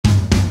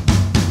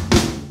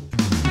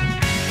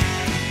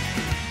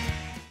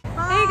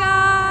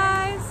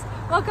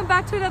welcome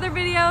back to another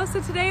video. So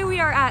today we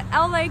are at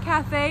LA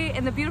Cafe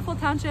in the beautiful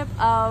township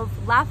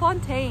of La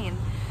Fontaine.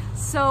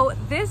 So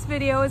this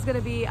video is going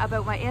to be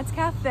about my aunt's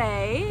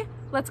cafe.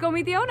 Let's go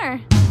meet the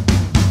owner.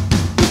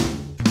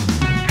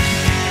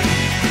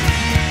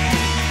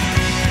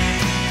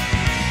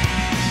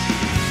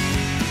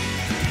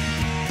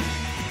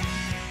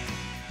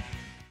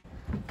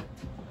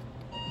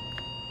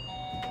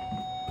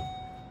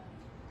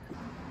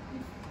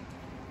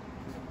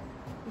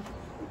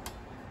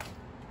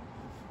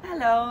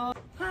 Hello.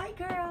 Hi,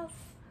 girls.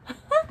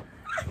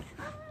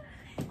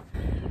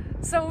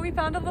 So we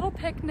found a little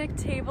picnic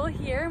table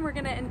here and we're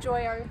gonna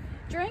enjoy our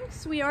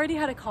drinks. We already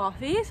had a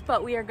coffee,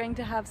 but we are going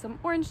to have some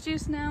orange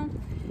juice now.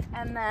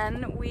 And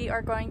then we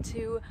are going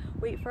to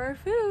wait for our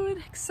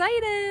food.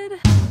 Excited.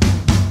 2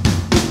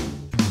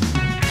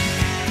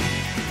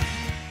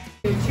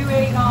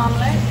 egg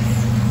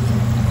omelets,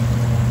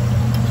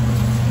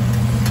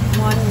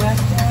 1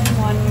 Western,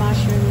 1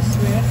 mushroom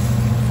Swiss.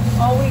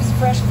 Always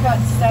fresh cut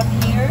stuff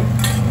here.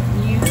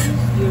 Use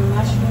your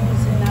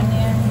mushrooms and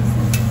onions.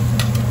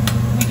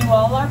 We do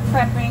all our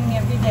prepping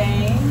every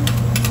day.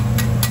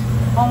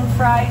 Home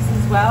fries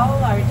as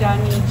well are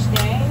done each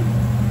day.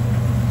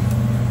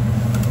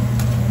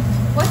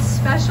 What's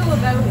special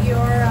about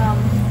your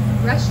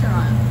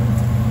restaurant?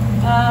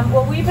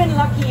 Well, we've been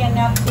lucky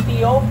enough to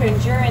be open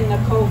during the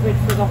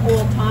COVID for the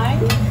whole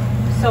time.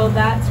 So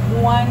that's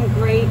one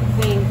great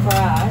thing for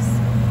us.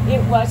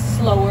 It was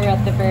slower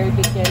at the very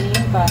beginning,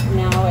 but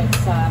now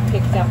it's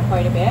picked up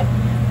quite a bit.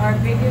 Our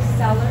biggest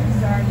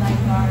sellers are like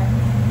our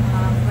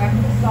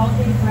breakfast,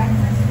 all-day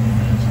breakfast we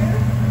feature.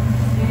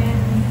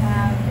 And we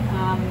have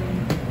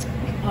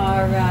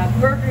our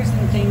burgers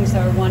and things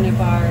are one of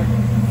our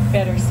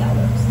better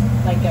sellers,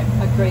 like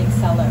a great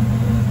seller.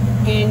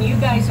 And you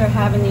guys are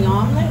having the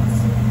omelets.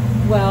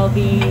 Well,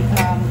 the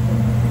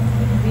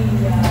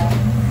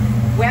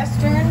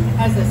Western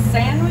as a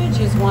sandwich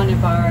is one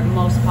of our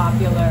most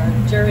popular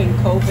during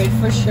COVID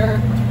for sure.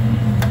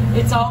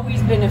 It's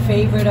always been a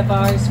favorite of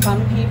ours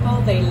from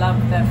people. They love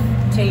the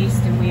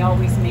taste and we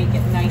always make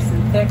it nice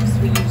and thick. So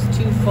we use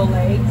 2 full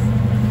eggs.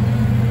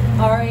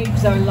 Our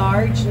eggs are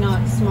large,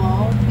 not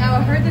small. Now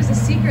I heard there's a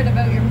secret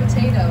about your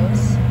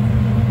potatoes.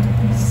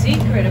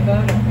 Secret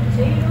about a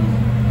potato?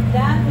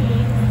 That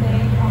means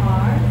they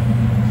are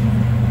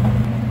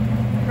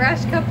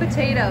Fresh cut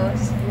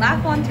potatoes,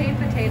 La Fontaine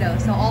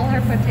potatoes. So all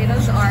her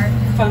potatoes are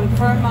from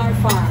our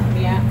farm,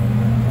 yeah.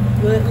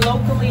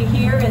 Locally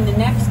here in the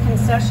next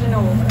concession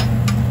over.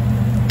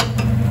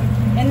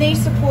 And they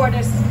support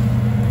us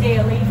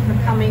daily for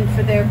coming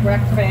for their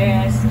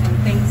breakfast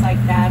and things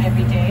like that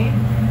every day.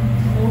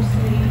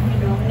 Mostly, you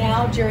know,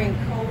 now during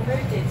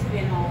COVID, it's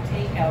been all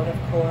takeout, of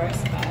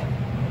course, but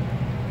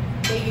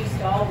they used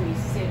to always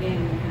sit in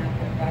and have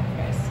their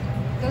breakfast.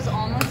 those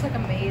omelets look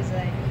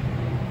amazing.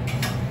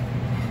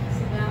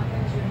 That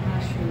one's your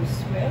mushroom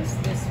Swiss.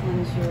 This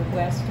one's your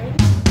Western.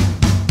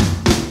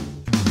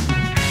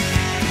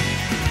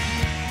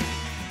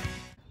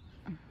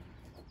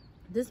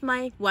 This is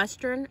my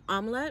Western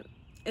omelet.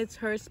 It's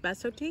her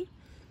specialty.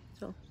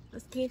 So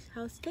let's taste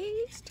how it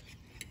tastes.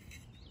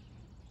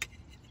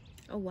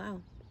 Oh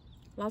wow,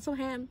 lots of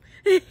ham.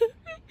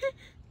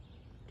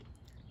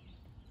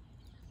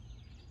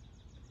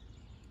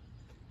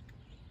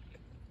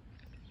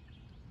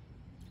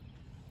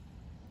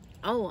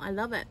 Oh, I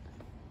love it.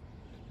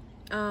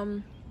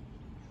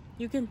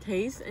 You can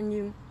taste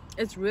and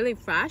it's really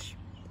fresh,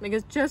 like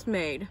it's just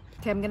made.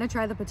 Okay, I'm gonna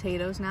try the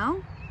potatoes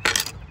now.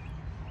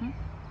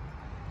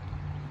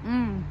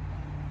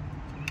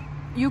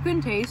 You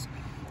can taste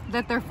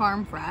that they're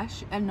farm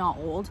fresh and not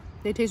old.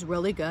 They taste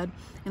really good.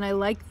 And I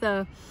like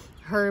the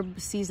herb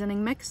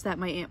seasoning mix that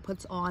my aunt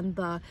puts on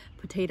the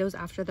potatoes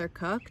after they're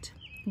cooked.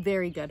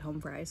 Very good home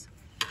fries.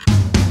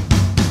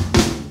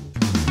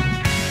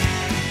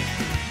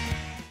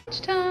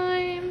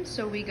 Time.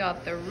 So we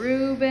got the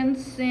Reuben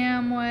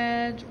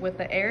sandwich with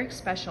the Eric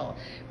special,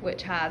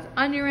 which has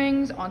onion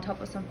rings on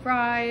top of some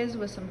fries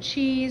with some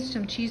cheese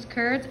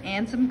curds,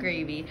 and some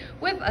gravy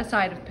with a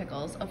side of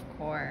pickles, of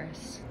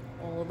course.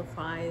 All the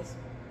fries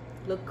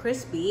look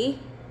crispy.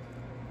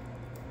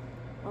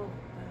 Oh,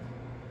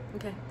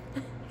 okay.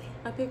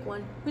 I'll pick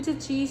one with the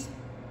cheese.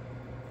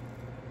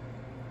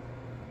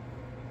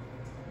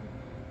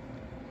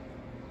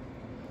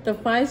 The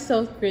fries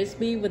so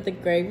crispy with the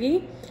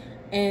gravy.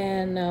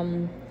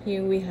 And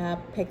here we have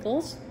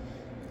pickles.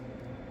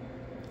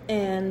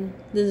 And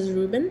this is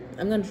Reuben.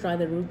 I'm gonna try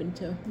the Reuben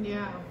too.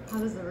 Yeah, how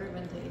does the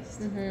Reuben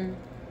taste?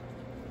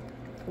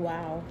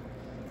 Wow.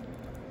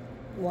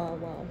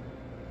 Wow.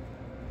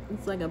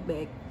 It's like a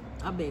big.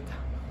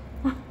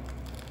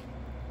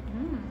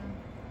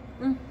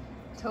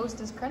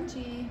 Toast is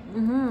crunchy.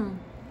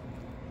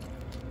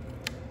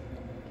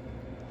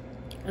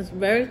 It's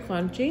very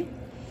crunchy.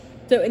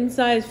 The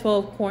inside is full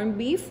of corned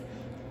beef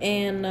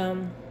and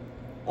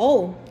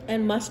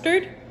and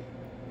mustard.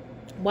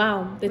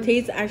 Wow, the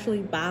taste is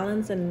actually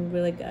balanced and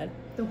really good.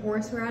 The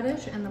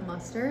horseradish and the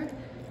mustard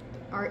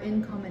are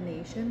in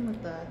combination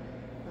with the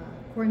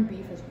corned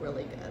beef is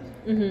really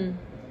good.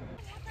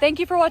 Thank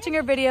you for watching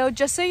our video.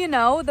 Just so you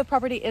know, the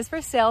property is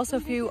for sale. So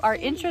if you are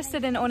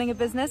interested in owning a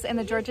business in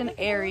the Georgian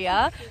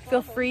area,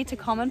 feel free to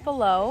comment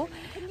below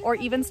or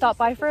even stop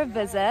by for a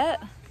visit.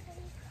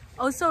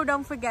 Also,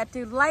 don't forget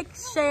to like,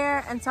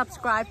 share, and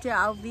subscribe to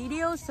our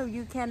videos so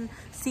you can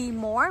see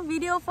more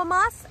video from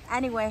us.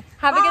 Anyway,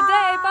 have a good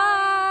day.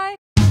 Bye.